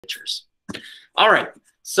pictures. All right.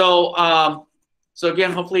 So so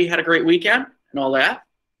again, hopefully you had a great weekend and all that.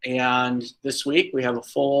 And this week we have a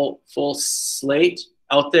full slate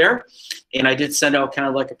out there. And I did send out kind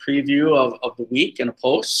of like a preview of the week in a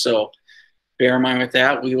post. So bear in mind with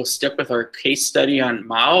that. We will stick with our case study on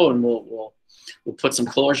Mao, and we'll put some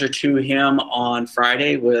closure to him on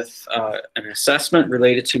Friday with an assessment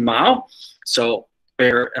related to Mao. So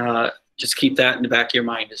just keep that in the back of your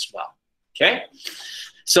mind as well. Okay.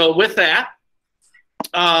 So with that,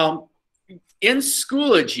 in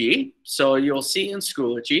Schoology, so you'll see in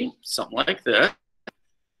Schoology something like this.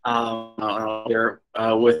 There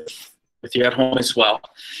with you at home as well.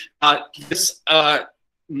 This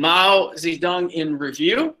Mao Zedong in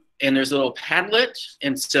review, and there's a little Padlet,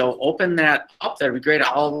 and so open that up. That'd be great.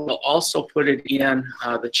 I'll also put it in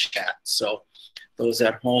the chat, so those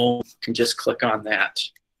at home can just click on that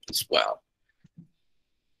as well.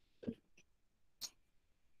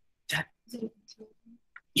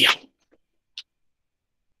 Yeah.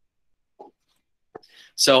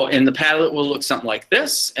 So in the Padlet will look something like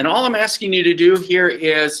this. And all I'm asking you to do here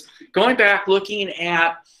is going back, looking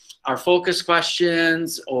at our focus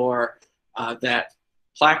questions or that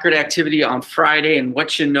placard activity on Friday and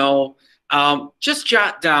what you know. Just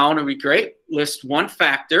jot down, it'd be great, list one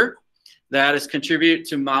factor that has contributed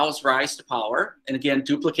to Mao's rise to power. And again,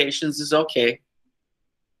 duplications is okay.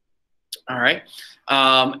 All right.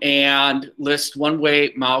 And list one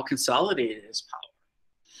way Mao consolidated his power.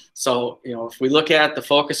 So, you know, if we look at the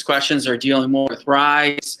focus questions are dealing more with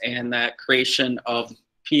rise, and that creation of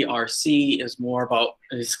PRC is more about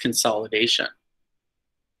his consolidation.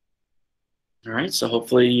 All right, so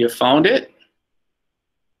hopefully you found it.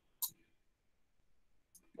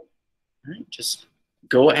 All right, just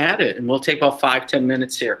go at it, and we'll take about 5-10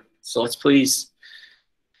 minutes here. So let's please,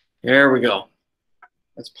 there we go.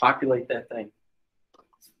 Let's populate that thing.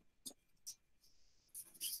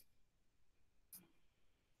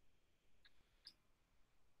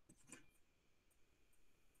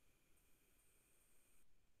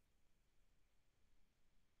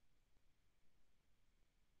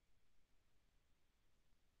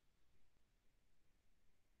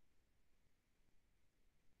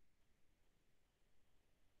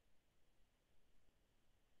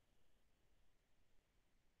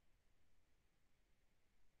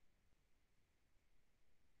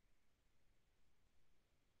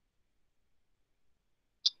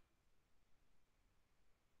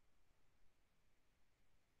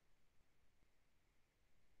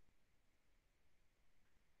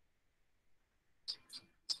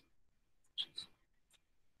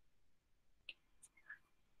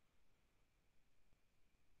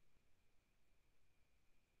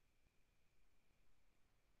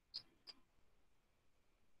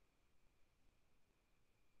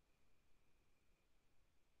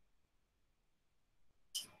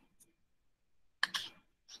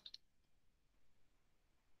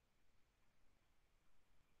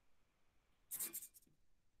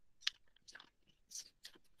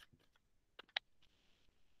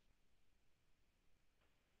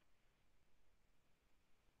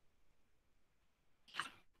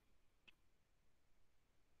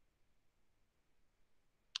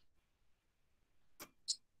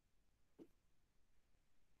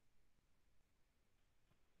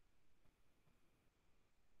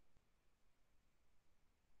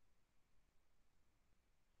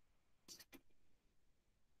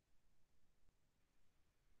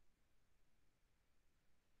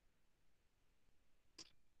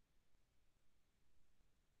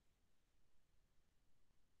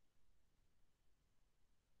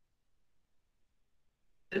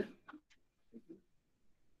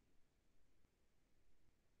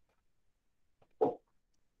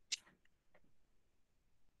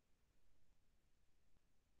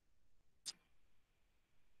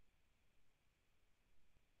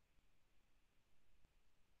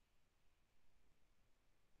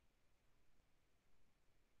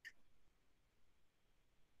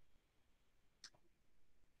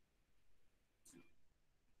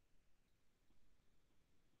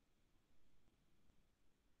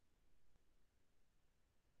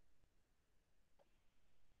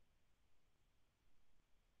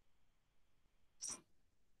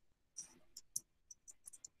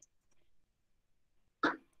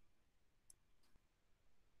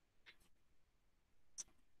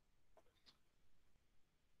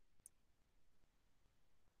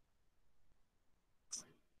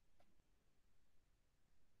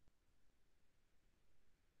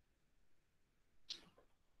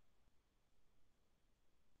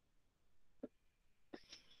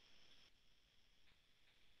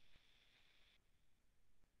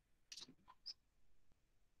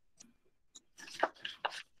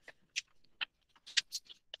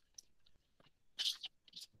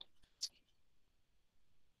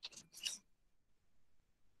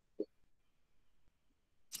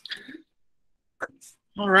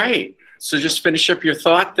 All right, so just finish up your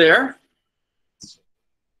thought there.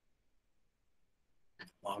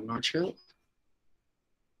 Long March Hill.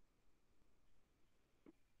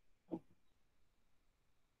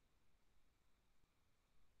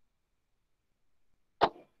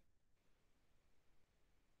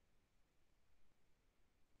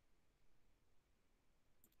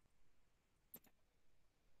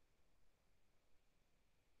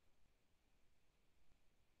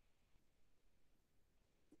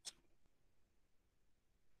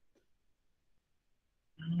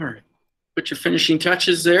 All right, put your finishing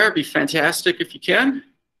touches there. Be fantastic if you can.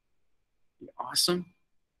 Be awesome.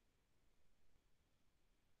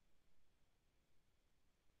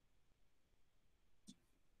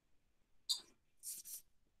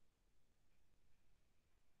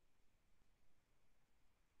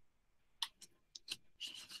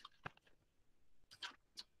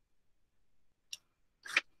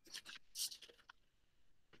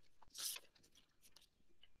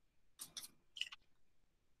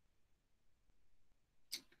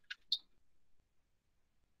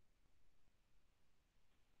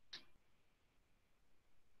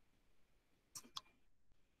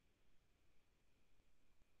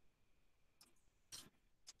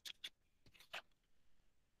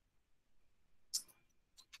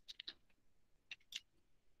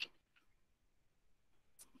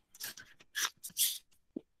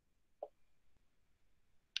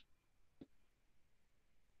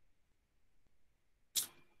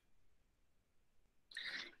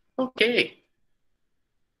 Okay.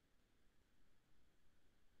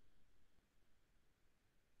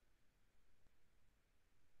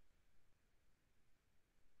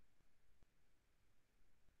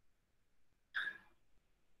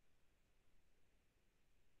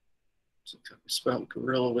 So spell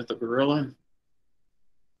gorilla with a gorilla.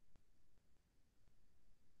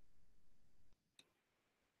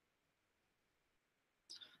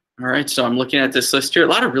 All right, so I'm looking at this list here. A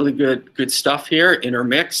lot of really good stuff here,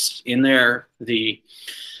 intermixed in there. The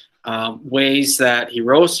ways that he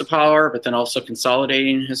rose to power, but then also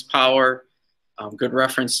consolidating his power. Good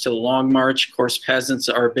reference to the Long March. Of course, peasants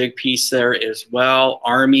are a big piece there as well.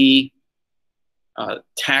 Army,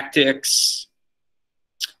 tactics.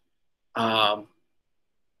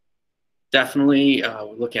 Definitely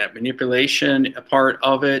looking at manipulation, a part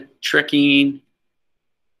of it, tricking.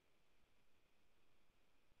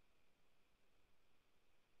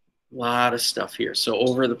 A lot of stuff here. So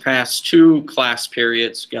over the past 2 class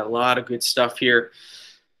periods, got a lot of good stuff here.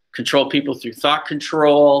 Control people through thought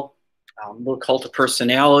control. A little cult of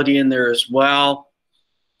personality in there as well.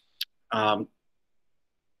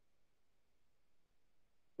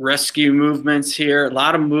 Rescue movements here. A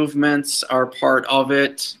lot of movements are part of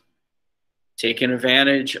it. Taking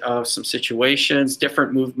advantage of some situations,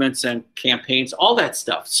 different movements and campaigns, all that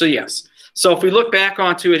stuff. So yes. So if we look back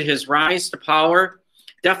onto it, his rise to power,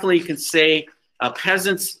 definitely you can say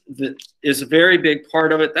peasants is a very big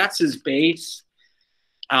part of it. That's his base.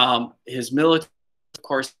 His military, of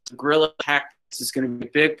course, guerrilla tactics is going to be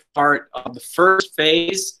a big part of the first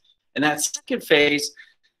phase. And that second phase,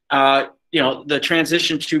 you know, the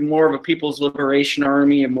transition to more of a People's Liberation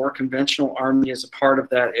Army, a more conventional army is a part of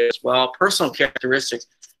that as well. Personal characteristics.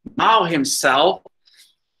 Mao himself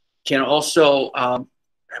can also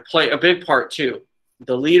play a big part too.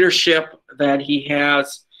 The leadership that he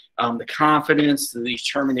has, the confidence, the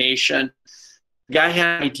determination. The guy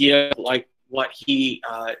had an idea like what he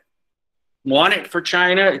wanted for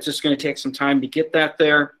China. It's just going to take some time to get that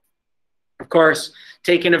there. Of course,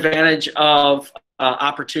 taking advantage of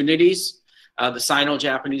opportunities. The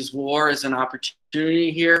Sino-Japanese War is an opportunity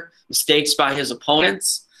here. Mistakes by his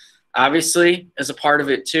opponents, obviously, is a part of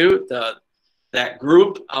it too. That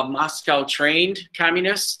group of Moscow-trained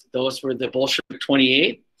communists, those were the Bolshevik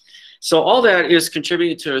 28. So all that is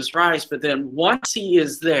contributing to his rise. But then once he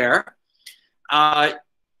is there, you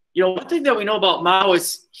know, one thing that we know about Mao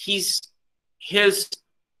is his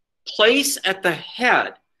place at the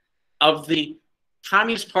head of the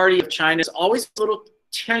Communist Party of China is always a little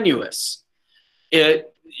tenuous.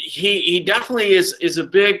 He definitely is a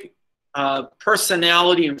big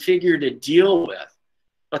personality and figure to deal with.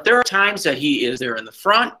 But there are times that he is there in the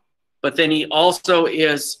front, but then he also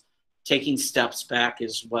is taking steps back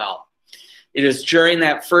as well. It is during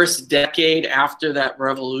that first decade after that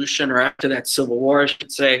revolution, or after that civil war, I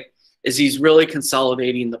should say, is he's really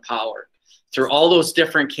consolidating the power through all those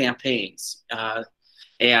different campaigns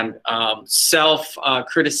and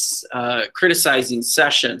criticizing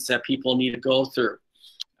sessions that people need to go through,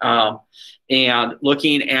 and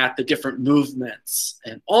looking at the different movements.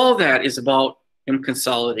 And all that is about him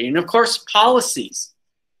consolidating. And of course, policies.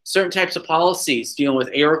 certain types of policies dealing with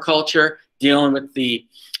agriculture, dealing with the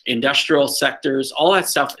industrial sectors, all that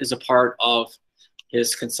stuff is a part of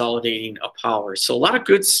his consolidating of power. So a lot of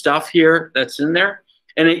good stuff here that's in there.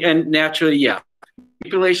 And naturally, yeah,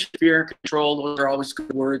 manipulation, fear, and control, those are always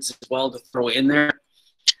good words as well to throw in there.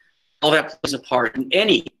 All that plays a part in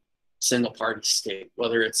any single party state,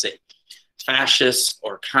 whether it's a fascist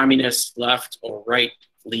or communist, left or right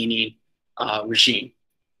leaning regime.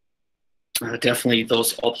 Definitely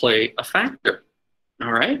those all play a factor.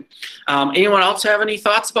 All right. Anyone else have any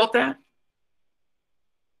thoughts about that?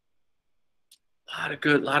 A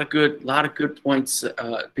lot of good points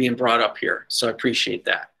being brought up here. So I appreciate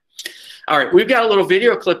that. All right, we've got a little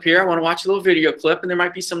video clip here. I want to watch a little video clip, and there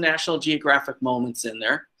might be some National Geographic moments in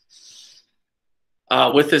there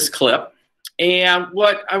with this clip. And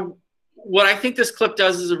what I think this clip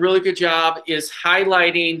does is a really good job is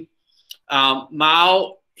highlighting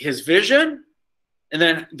Mao, his vision, and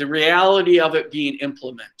then the reality of it being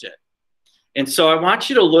implemented. And so I want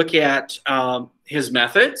you to look at his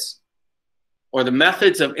methods, or the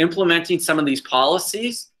methods of implementing some of these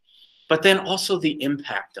policies, but then also the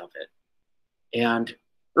impact of it. And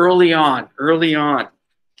early on,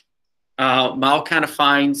 Mao kind of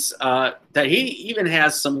finds that he even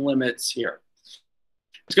has some limits here.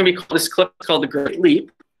 It's going to be this clip called The Great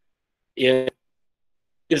Leap. It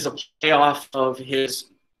is a playoff of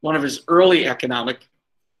one of his early economic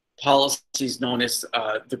policies known as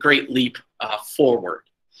the Great Leap Forward.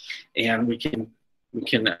 And we can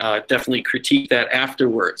definitely critique that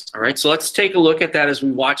afterwards. All right, so let's take a look at that as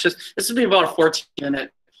we watch this. This will be about a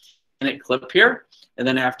 14-minute clip here. And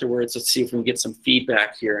then afterwards, let's see if we can get some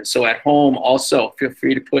feedback here. And so at home also, feel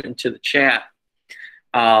free to put into the chat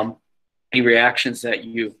any reactions that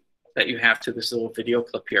you have to this little video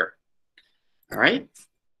clip here. All right.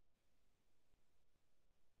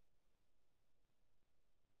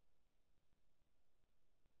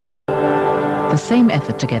 The same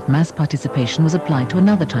effort to get mass participation was applied to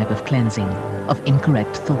another type of cleansing, of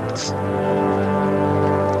incorrect thoughts.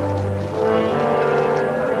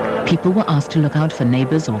 People were asked to look out for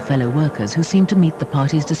neighbors or fellow workers who seemed to meet the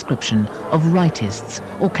party's description of rightists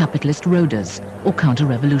or capitalist roaders or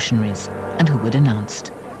counter-revolutionaries, and who were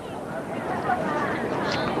denounced.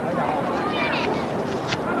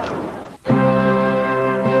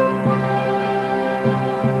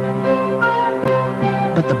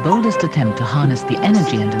 But the boldest attempt to harness the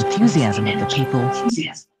energy and enthusiasm of the people...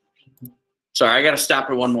 Sorry, I got to stop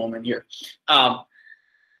for one moment here.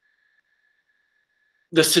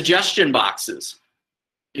 The suggestion boxes,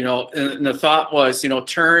 and the thought was,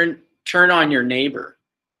 turn on your neighbor.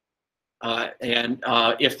 And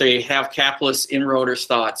if they have capitalist inroaders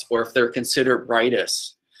thoughts, or if they're considered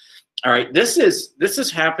rightists. All right, this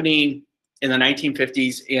is happening in the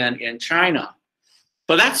 1950s in China.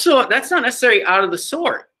 But that's not necessarily out of the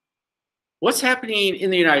sort. What's happening in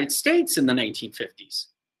the United States in the 1950s?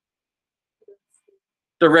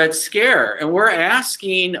 The Red Scare. And we're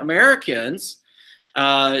asking Americans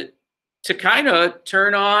to kind of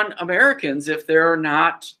turn on Americans if they're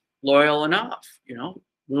not loyal enough.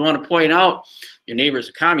 We want to point out your neighbor's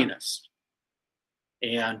a communist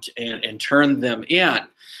and turn them in.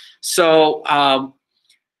 So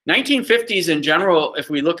 1950s in general, if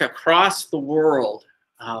we look across the world,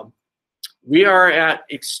 we are at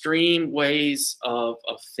extreme ways of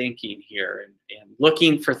thinking here and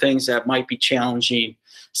looking for things that might be challenging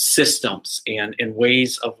systems and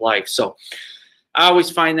ways of life. So I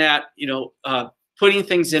always find that, putting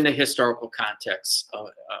things into historical context of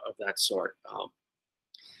that sort.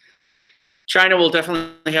 China will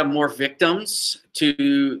definitely have more victims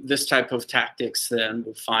to this type of tactics than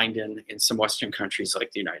we'll find in some Western countries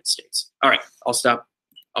like the United States. All right, I'll stop.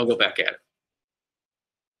 I'll go back at it.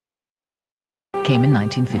 Came in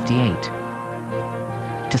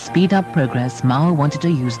 1958. To speed up progress, Mao wanted to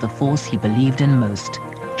use the force he believed in most,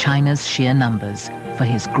 China's sheer numbers, for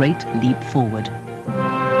his great leap forward.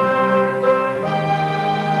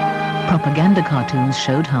 Propaganda cartoons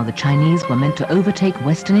showed how the Chinese were meant to overtake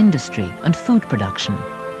Western industry and food production.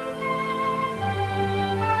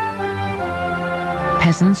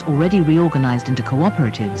 Peasants already reorganized into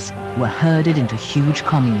cooperatives were herded into huge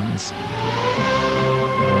communes.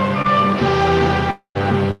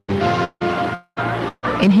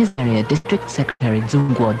 In his area, District Secretary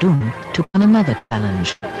Zhou Guodong took on another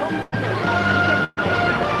challenge.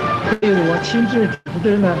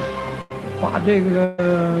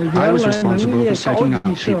 I was responsible for setting up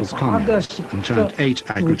people's communes and turned 8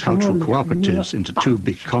 agricultural cooperatives into 2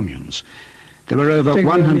 big communes. There were over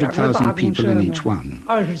 100,000 people in each one.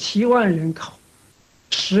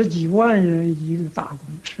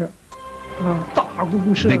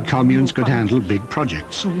 Big communes could handle big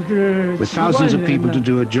projects. With thousands of people to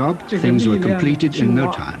do a job, things were completed in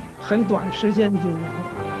no time.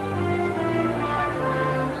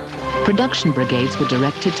 Production brigades were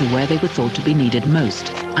directed to where they were thought to be needed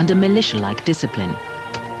most, under militia-like discipline.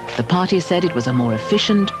 The party said it was a more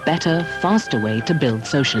efficient, better, faster way to build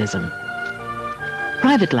socialism.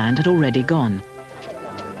 Private land had already gone.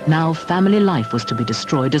 Now family life was to be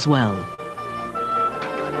destroyed as well.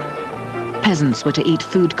 Peasants were to eat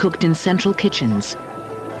food cooked in central kitchens.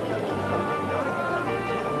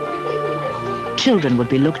 Children would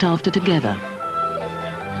be looked after together.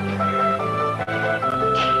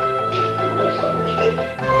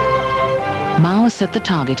 Mao set the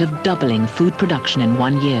target of doubling food production in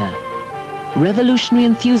 1 year. Revolutionary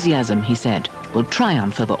enthusiasm, he said, will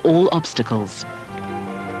triumph over all obstacles.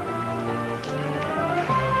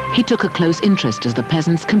 He took a close interest as the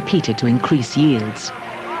peasants competed to increase yields.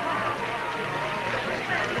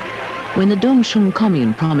 When the Dongshun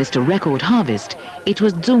commune promised a record harvest, it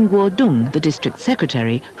was Zhong Guodong, the district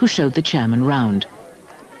secretary, who showed the chairman round.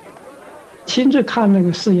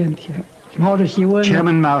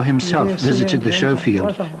 Chairman Mao himself visited the show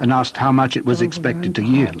field and asked how much it was expected to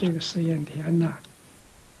yield.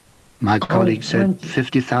 My colleague said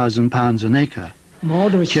 50,000 pounds an acre.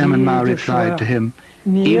 Chairman Mao replied to him,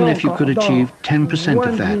 even if you could achieve 10%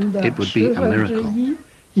 of that, it would be a miracle.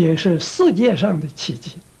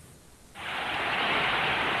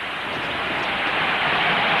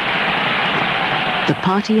 The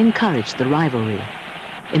party encouraged the rivalry.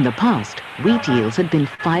 In the past, wheat yields had been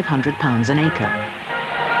 500 pounds an acre.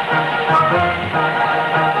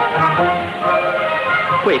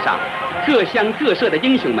 会上，各乡各社的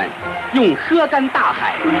英雄们用喝干大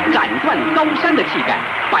海、斩断高山的气概，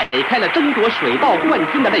摆开了争夺水稻冠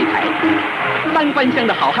军的擂台。三官乡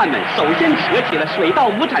的好汉们首先扯起了水稻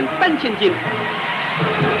亩产3000斤，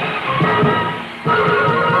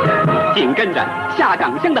紧跟着下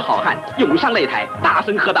岗乡的好汉涌上擂台，大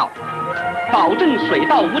声喝道：“保证水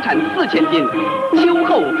稻亩产4000斤，秋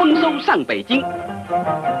后丰收上北京。”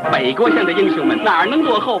北郭乡的英雄们哪儿能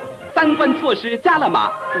落后？三官错失加了马，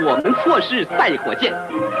我们错失赛火箭，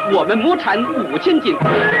我们亩产5000斤。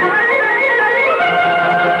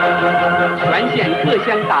全县各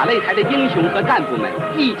乡打擂台的英雄和干部们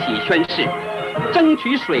一起宣誓，争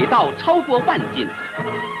取水稻超过10000斤。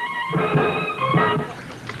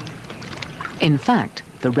In fact,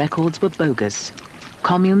 the records were bogus.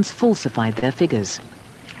 Communes falsified their figures.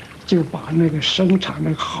 就把那个生产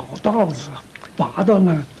那个好稻子拔到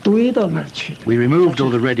那堆到那儿去。 We removed all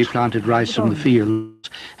the ready planted rice from the fields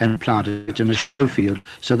and planted it in a show field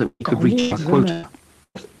so that we could reach our quota.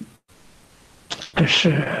 这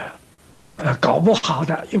是搞不好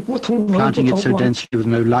的，又不通风 Planting 不 it 透 so 光， densely with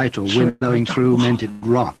no light or wind blowing through meant it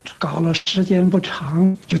rot. 搞了时间不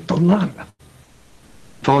长就都烂了。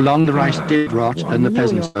 For long the rice did rot and the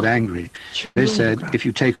peasants got angry. They said, if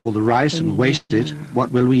you take all the rice and waste it,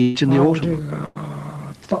 what will we eat in the autumn?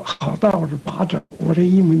 好稻子拔着，我这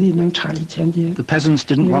1亩地能产1000斤。 The peasants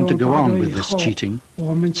didn't want to go on with this cheating.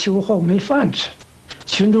 我们秋后没饭吃，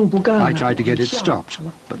群众不干了。 I tried to get it stopped,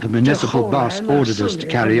 but the municipal boss ordered us to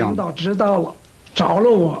carry on. 知道了，找了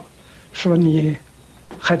我，说你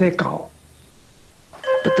还得搞。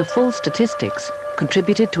 But the false statistics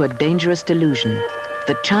contributed to a dangerous delusion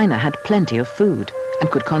that China had plenty of food and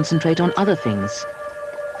could concentrate on other things.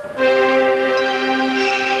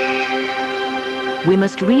 We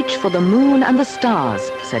must reach for the moon and the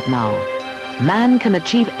stars, said Mao. Man can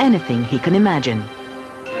achieve anything he can imagine.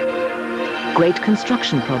 Great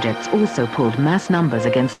construction projects also pulled mass numbers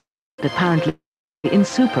against apparently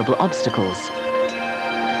insuperable obstacles.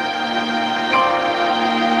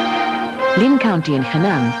 Lin County in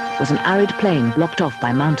Henan was an arid plain blocked off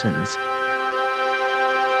by mountains.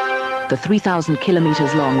 The 3,000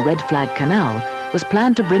 kilometers long Red Flag Canal was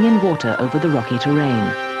planned to bring in water over the rocky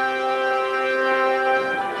terrain.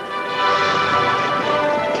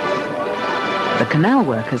 The canal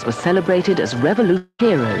workers were celebrated as revolutionary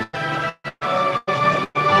heroes.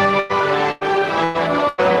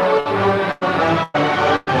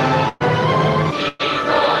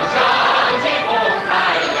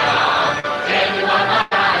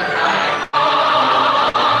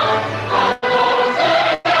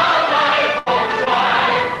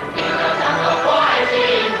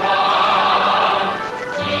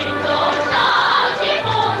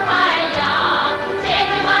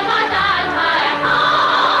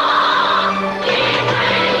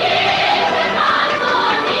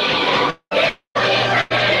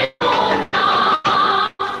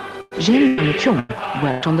 Zheng and Chung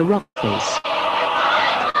worked on the rock face.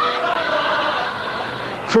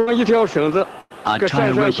 I'd tie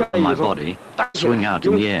a rope on my body, swing out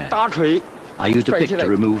in the air. I used a pick to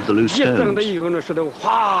remove the loose stones.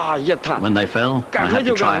 When they fell, I had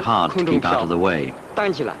to try hard to keep out of the way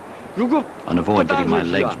and avoid getting my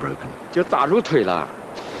legs broken.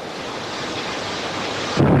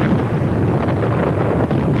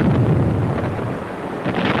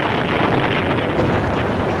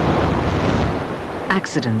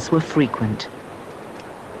 Accidents were frequent.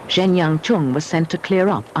 Zhen Yangchung was sent to clear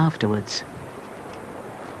up afterwards.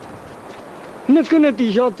 When you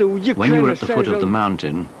were at the foot of the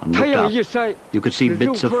mountain and looked up, you could see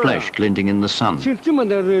bits of flesh glinting in the sun.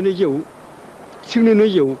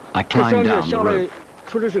 I climbed down the rope.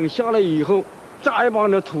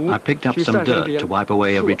 I picked up some dirt to wipe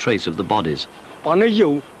away every trace of the bodies.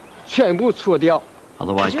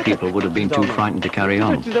 Otherwise, people would have been too frightened to carry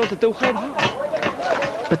on.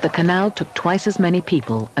 But the canal took twice as many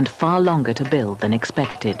people and far longer to build than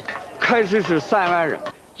expected.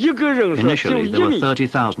 Initially, there were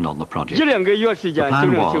 30,000 on the project. The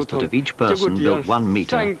plan was that if each person built 1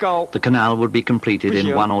 meter, the canal would be completed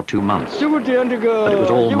in 1 or 2 months. But it was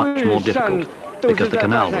all much more difficult because the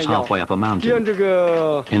canal was halfway up a mountain.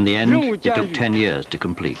 In the end, it took 10 years to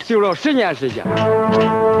complete.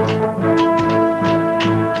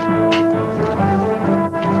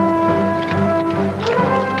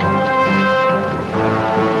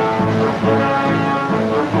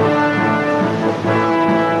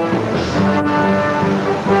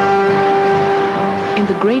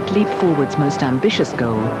 The Great Leap Forward's most ambitious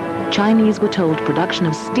goal, Chinese were told production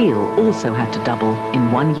of steel also had to double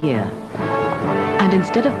in 1 year. And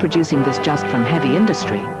instead of producing this just from heavy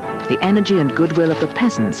industry, the energy and goodwill of the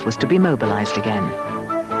peasants was to be mobilized again.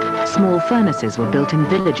 Small furnaces were built in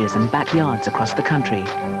villages and backyards across the country.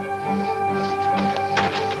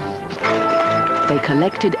 They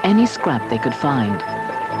collected any scrap they could find.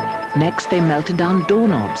 Next, they melted down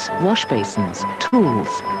doorknobs, wash basins,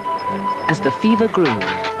 tools. As the fever grew,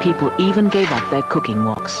 people even gave up their cooking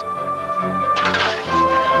woks.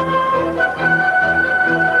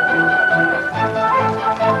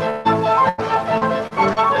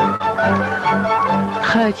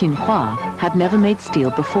 He Jinhua had never made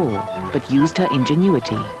steel before, but used her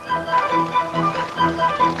ingenuity.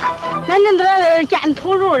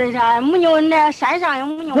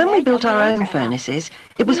 When we built our own furnaces,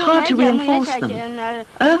 it was hard to reinforce them.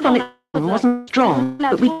 Earth on its own wasn't strong,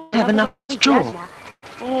 but we didn't have enough straw.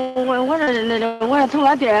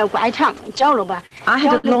 I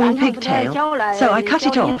had a long pigtail, so I cut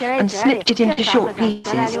it off and snipped it into short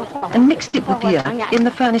pieces and mixed it with the earth in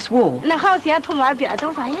the furnace wall. Many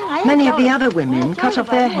of the other women cut off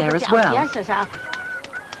their hair as well.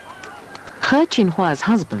 He Jinhua's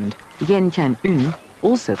husband, Yan Tianyun,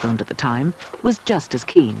 also filmed at the time, was just as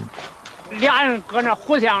keen.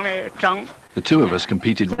 The two of us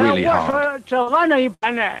competed really hard. If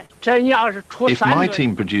my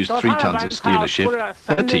team produced 3 tons of steel a shift,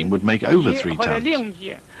 her team would make over 3 tons.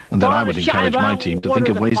 And then I would encourage my team to think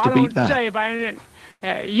of ways to beat that.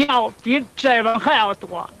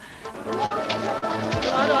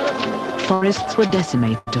 Forests were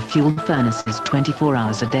decimated to fuel furnaces 24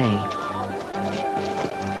 hours a day.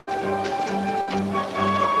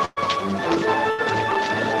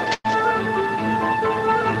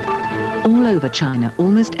 All over China,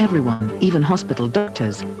 almost everyone, even hospital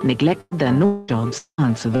doctors, neglected their normal jobs to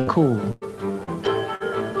answer the call.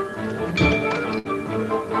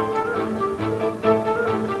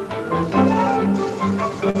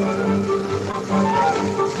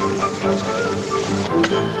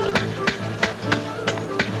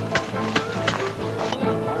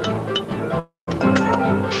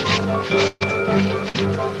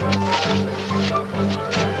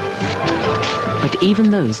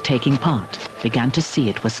 Even those taking part began to see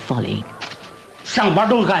it was folly.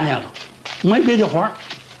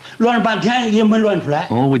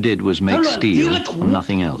 All we did was make steel and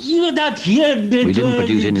nothing else. We didn't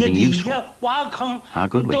produce anything useful. How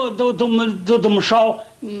could we?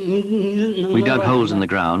 We dug holes in the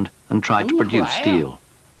ground and tried to produce steel.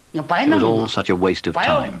 It was all such a waste of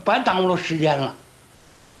time. But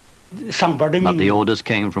the orders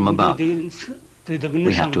came from above.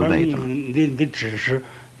 We had to obey them.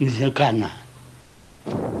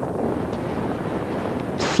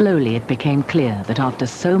 Slowly it became clear that after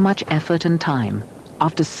so much effort and time,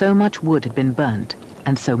 after so much wood had been burnt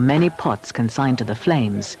and so many pots consigned to the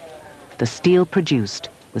flames, the steel produced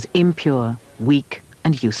was impure, weak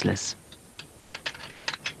and useless.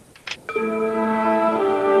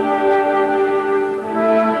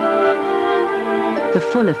 The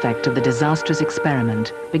full effect of the disastrous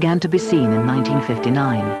experiment began to be seen in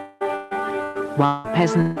 1959. While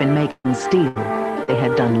peasants had been making steel, they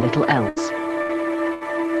had done little else.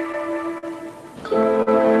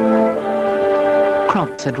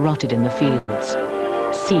 Crops had rotted in the fields.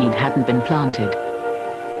 Seed hadn't been planted.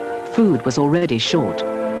 Food was already short.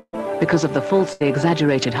 Because of the falsely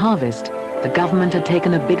exaggerated harvest, the government had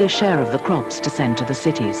taken a bigger share of the crops to send to the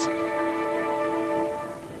cities.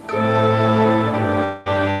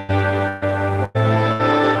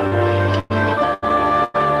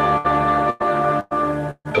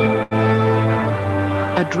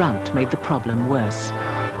 A drought made the problem worse.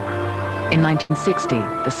 In 1960,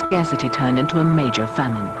 the scarcity turned into a major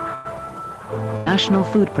famine. National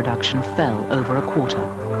food production fell over a quarter.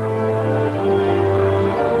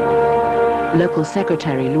 Local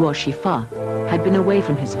secretary Luo Shifa had been away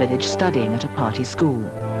from his village studying at a party school.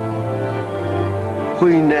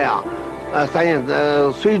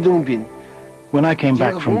 When I came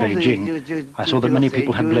back from Beijing, I saw that many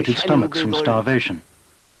people had bloated stomachs from starvation.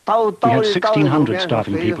 We had 1,600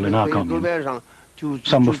 starving people in our commune.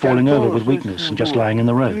 Some were falling over with weakness and just lying in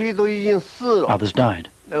the road. Others died.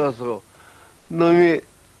 When the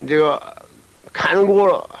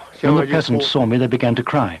peasants saw me, they began to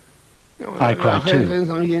cry. I cried too.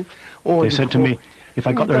 They said to me, if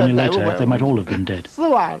I got there any later, they might all have been dead.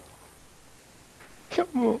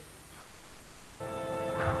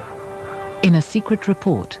 In a secret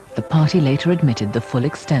report, the party later admitted the full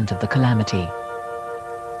extent of the calamity.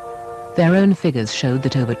 Their own figures showed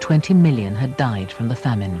that over 20 million had died from the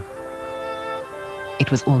famine.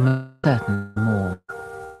 It was almost certain more.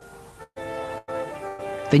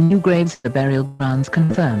 The new graves at the burial grounds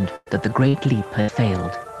confirmed that the Great Leap had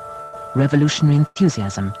failed. Revolutionary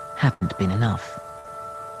enthusiasm hadn't been enough.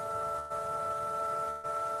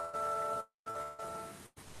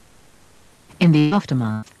 In the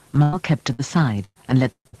aftermath, Mao kept to the side and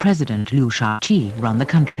let President Liu Shaoqi run the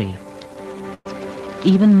country.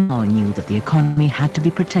 Even Mao knew that the economy had to be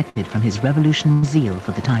protected from his revolutionary zeal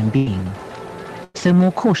for the time being, so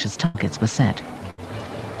more cautious targets were set.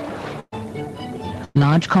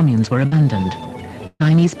 Large communes were abandoned.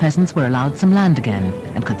 Chinese peasants were allowed some land again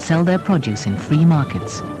and could sell their produce in free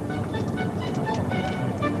markets.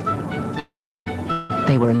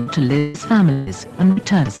 They were allowed to live as families and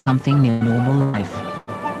return to something near normal life.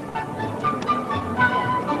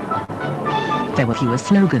 There were fewer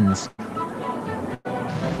slogans.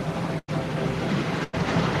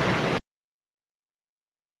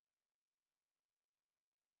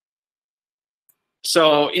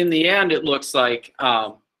 So in the end, it looks like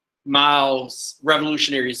Mao's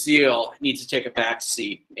revolutionary zeal needs to take a back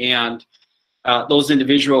seat. And those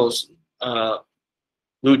individuals, Liu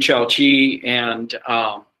Shaoqi and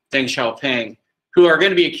Deng Xiaoping, who are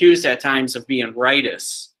going to be accused at times of being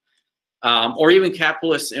rightists, or even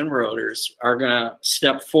capitalist inroaders, are going to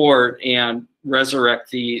step forward and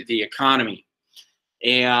resurrect the economy.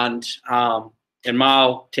 And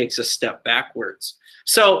Mao takes a step backwards.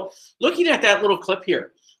 So looking at that little clip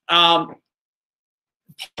here, part of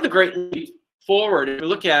the Great Leap Forward, if you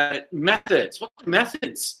look at it, methods. What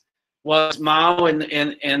methods was Mao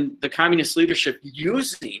and the communist leadership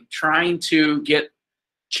using, trying to get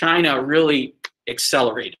China really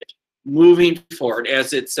accelerated, moving forward,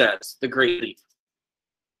 as it says, the Great Leap?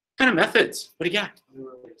 What kind of methods? What do you got?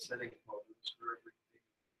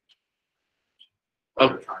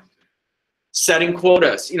 Oh, setting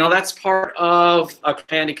quotas. You know, that's part of a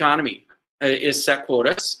planned economy, is set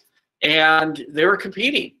quotas. And they were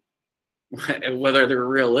competing, whether they're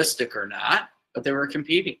realistic or not, but they were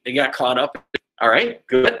competing. They got caught up. All right,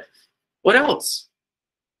 good. What else?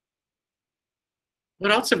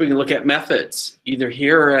 What else if we can look at methods, either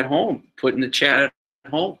here or at home? Put in the chat at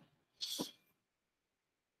home.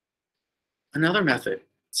 Another method.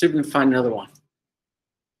 See if we can find another one.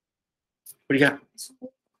 What do you got?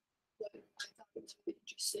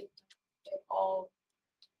 They all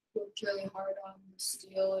worked really hard on the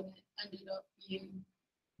steel, and it ended up being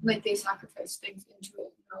like they sacrificed things into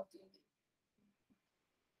it.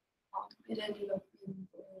 It ended up being.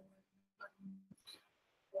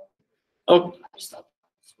 Oh.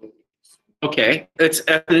 Okay, that's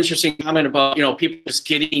an interesting comment about, you know, people just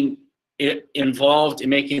getting involved in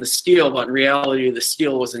making the steel, but in reality the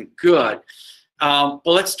steel wasn't good. But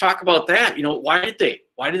let's talk about that. You know, why did they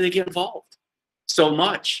get involved so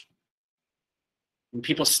much? When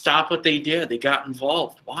people stopped what they did, they got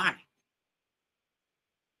involved. Why?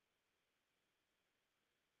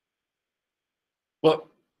 What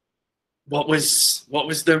was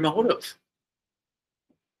their motive?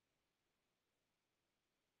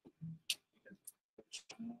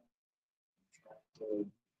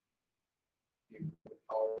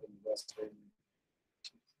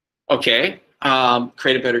 Okay,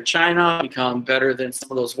 Create a better China, become better than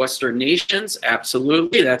some of those Western nations.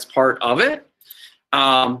 Absolutely, that's part of it.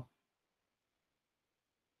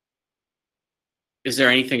 Is there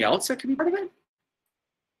anything else that could be part of it?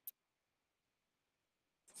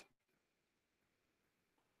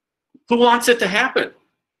 Who wants it to happen?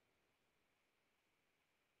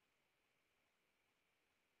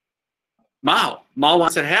 Mao. Mao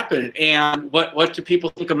wants it to happen. And what do people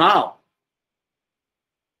think of Mao?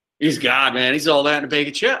 He's God, man. He's all that in a bag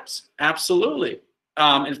of chips. Absolutely.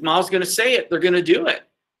 If Mao's going to say it, they're going to do it.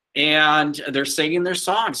 And they're singing their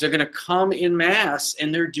songs. They're going to come in mass,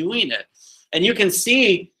 and they're doing it. And you can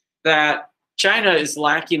see that China is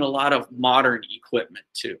lacking a lot of modern equipment,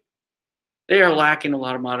 too. They are lacking a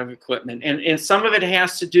lot of modern equipment. And some of it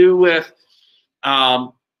has to do with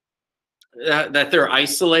that they're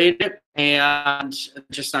isolated and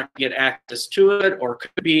just not get access to it, or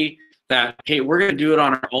could be that, hey, we're going to do it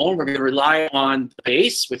on our own. We're going to rely on the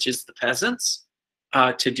base, which is the peasants,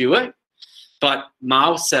 to do it. But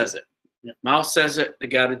Mao says it. If Mao says it, they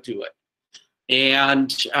got to do it.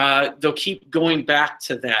 And they'll keep going back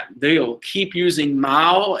to that. They'll keep using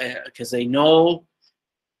Mao because they know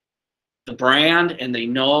the brand, and they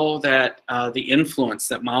know that the influence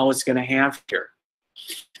that Mao is going to have here.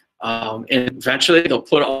 And eventually they'll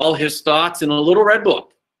put all his thoughts in a little red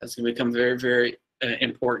book. That's going to become very, very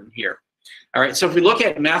important here. All right, so if we look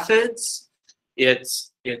at methods,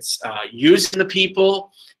 it's using the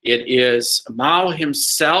people. It is Mao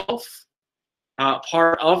himself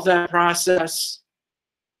part of that process.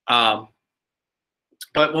 But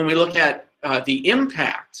when we look at the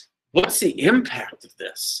impact, what's the impact of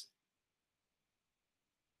this?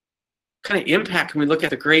 What kind of impact can we look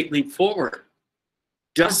at the Great Leap Forward?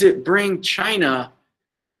 Does it bring China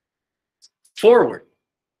forward?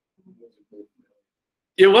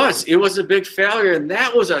 It was a big failure, and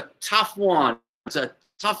that was a tough one. It was a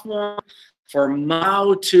tough one for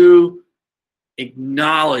Mao to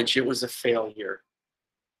acknowledge it was a failure.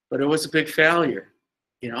 But it was a big failure,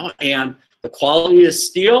 you know, and the quality of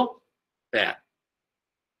steel, bad.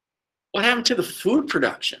 What happened to the food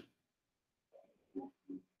production?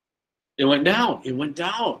 It went down. It went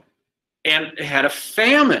down. And it had a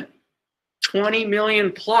famine, 20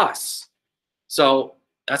 million plus. So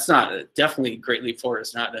that's not, definitely Great Leap Forward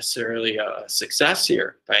is not necessarily a success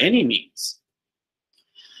here by any means.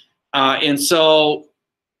 And so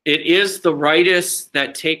it is the rightists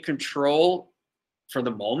that take control for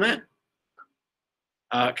the moment,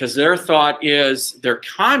 because their thought is they're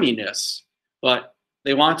communists, but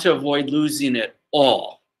they want to avoid losing it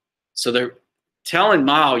all. So they're telling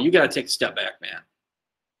Mao, you got to take a step back, man.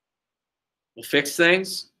 We'll fix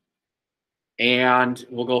things, and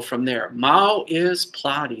we'll go from there. Mao is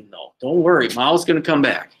plotting, though. Don't worry. Mao's going to come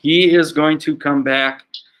back. He is going to come back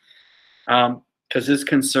because his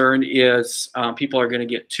concern is people are going to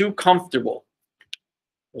get too comfortable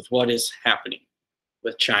with what is happening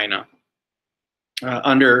with China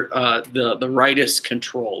under the rightist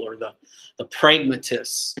control, or the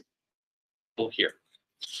pragmatists here.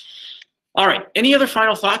 All right. Any other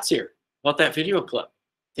final thoughts here about that video clip?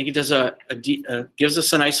 I think it does gives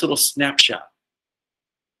us a nice little snapshot.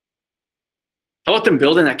 How about them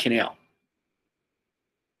building that canal?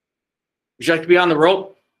 Would you like to be on the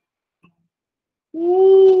rope?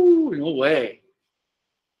 Ooh, no way.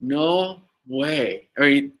 No way. I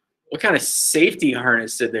mean, what kind of safety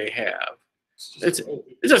harness did they have? It's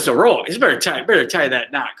just a rope. You better tie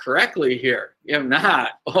that knot correctly here. You have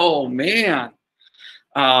not. Oh man.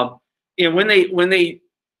 And when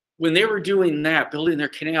they were doing that, building their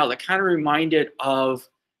canal, that kind of reminded of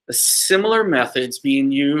the similar methods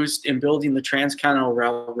being used in building the Transcontinental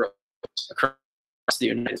Railroad across the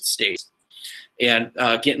United States, and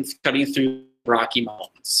cutting through Rocky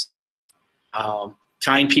Mountains,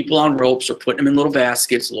 tying people on ropes or putting them in little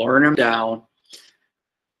baskets, lowering them down,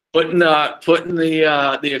 putting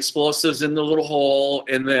the explosives in the little hole,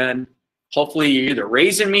 and then hopefully you're either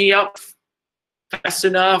raising me up fast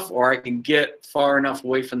enough or I can get far enough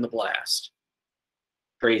away from the blast.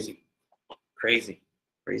 Crazy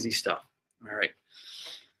stuff. All right.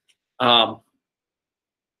 I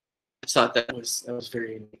thought that was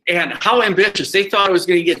very unique. And how ambitious. They thought it was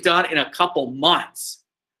going to get done in a couple months,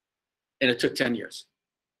 and it took 10 years.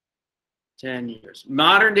 10 years.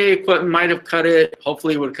 Modern day equipment might have cut it,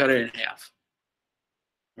 hopefully would have cut it in half.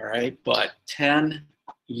 All right, but 10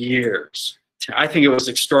 years. I think it was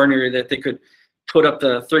extraordinary that they could put up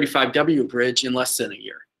the 35W bridge in less than a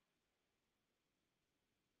year.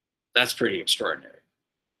 That's pretty extraordinary.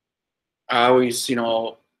 I always,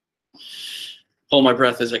 hold my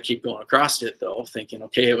breath as I keep going across it, though, thinking,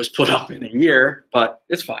 okay, it was put up in a year, but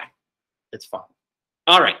it's fine. It's fun.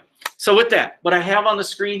 All right. So with that, what I have on the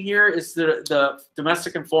screen here is the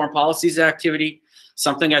domestic and foreign policies activity,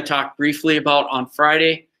 something I talked briefly about on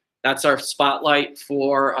Friday. That's our spotlight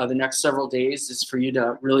for the next several days, is for you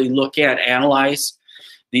to really look at, analyze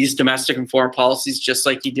these domestic and foreign policies, just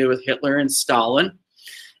like you did with Hitler and Stalin.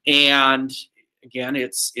 And again,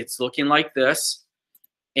 it's looking like this.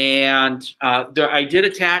 And I did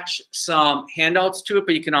attach some handouts to it,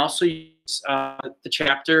 but you can also use the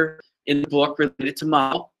chapter in the book related to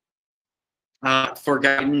Mao for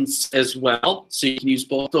guidance as well. So you can use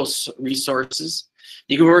both those resources.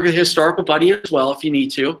 You can work with a historical buddy as well if you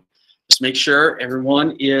need to. Just make sure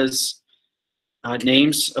everyone is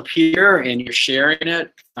names appear and you're sharing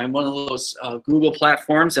it. I'm one of those Google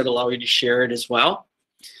platforms that allow you to share it as well.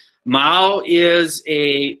 Mao is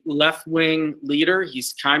a left-wing leader.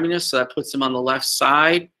 He's communist, so that puts him on the left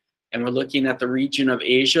side. And we're looking at the region of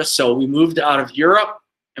Asia. So we moved out of Europe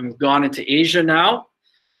and we've gone into Asia now.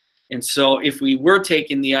 And so if we were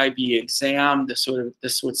taking the IB exam, this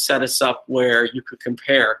would set us up where you could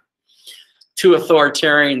compare two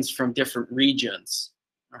authoritarians from different regions.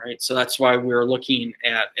 All right, so that's why we're looking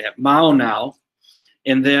at Mao now.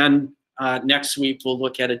 And then next week we'll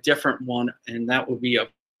look at a different one, and that will be a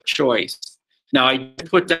choice. Now I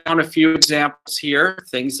put down a few examples here,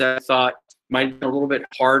 things that I thought might be a little bit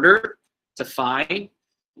harder to find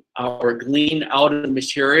or glean out of the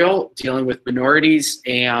material dealing with minorities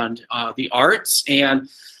and the arts. And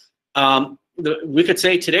we could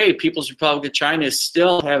say today People's Republic of China is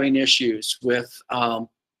still having issues with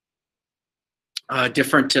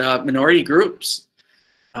different minority groups.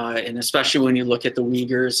 And especially when you look at the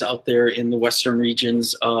Uyghurs out there in the western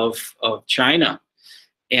regions of China.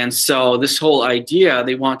 And so this whole idea,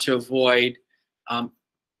 they want to avoid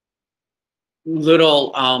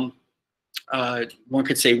one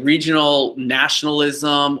could say regional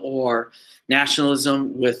nationalism or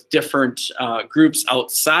nationalism with different groups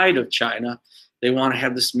outside of China. They want to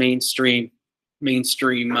have this mainstream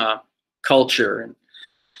culture.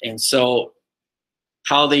 And so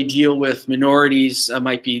how they deal with minorities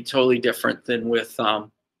might be totally different than with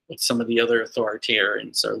what some of the other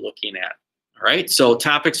authoritarians are looking at. All right, so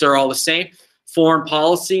topics are all the same. Foreign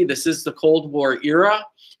policy, this is the Cold War era.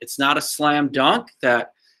 It's not a slam dunk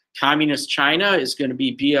that communist China is going to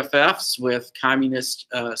be BFFs with communist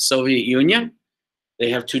Soviet Union.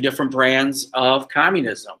 They have two different brands of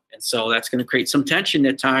communism. And so that's going to create some tension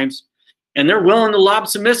at times. And they're willing to lob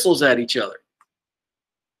some missiles at each other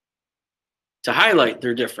to highlight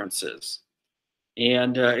their differences.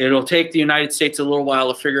 And it'll take the United States a little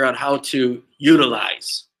while to figure out how to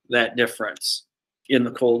utilize that difference in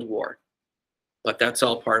the Cold War. But that's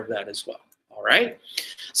all part of that as well. All right.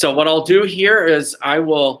 So what I'll do here is I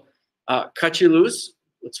will cut you loose.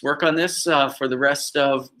 Let's work on this for the rest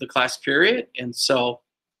of the class period. And so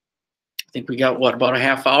I think we got, about a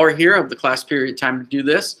half hour here of the class period time to do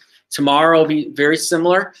this. Tomorrow will be very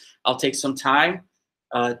similar. I'll take some time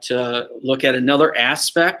to look at another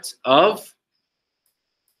aspect of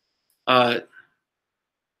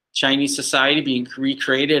Chinese society being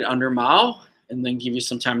recreated under Mao, and then give you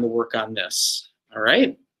some time to work on this. All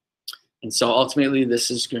right. And so ultimately,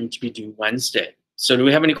 this is going to be due Wednesday. So do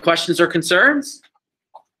we have any questions or concerns?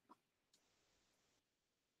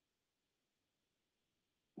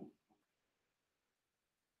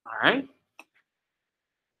 All right.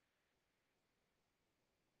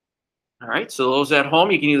 All right, so those at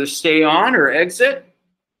home, you can either stay on or exit,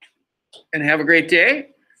 and have a great day.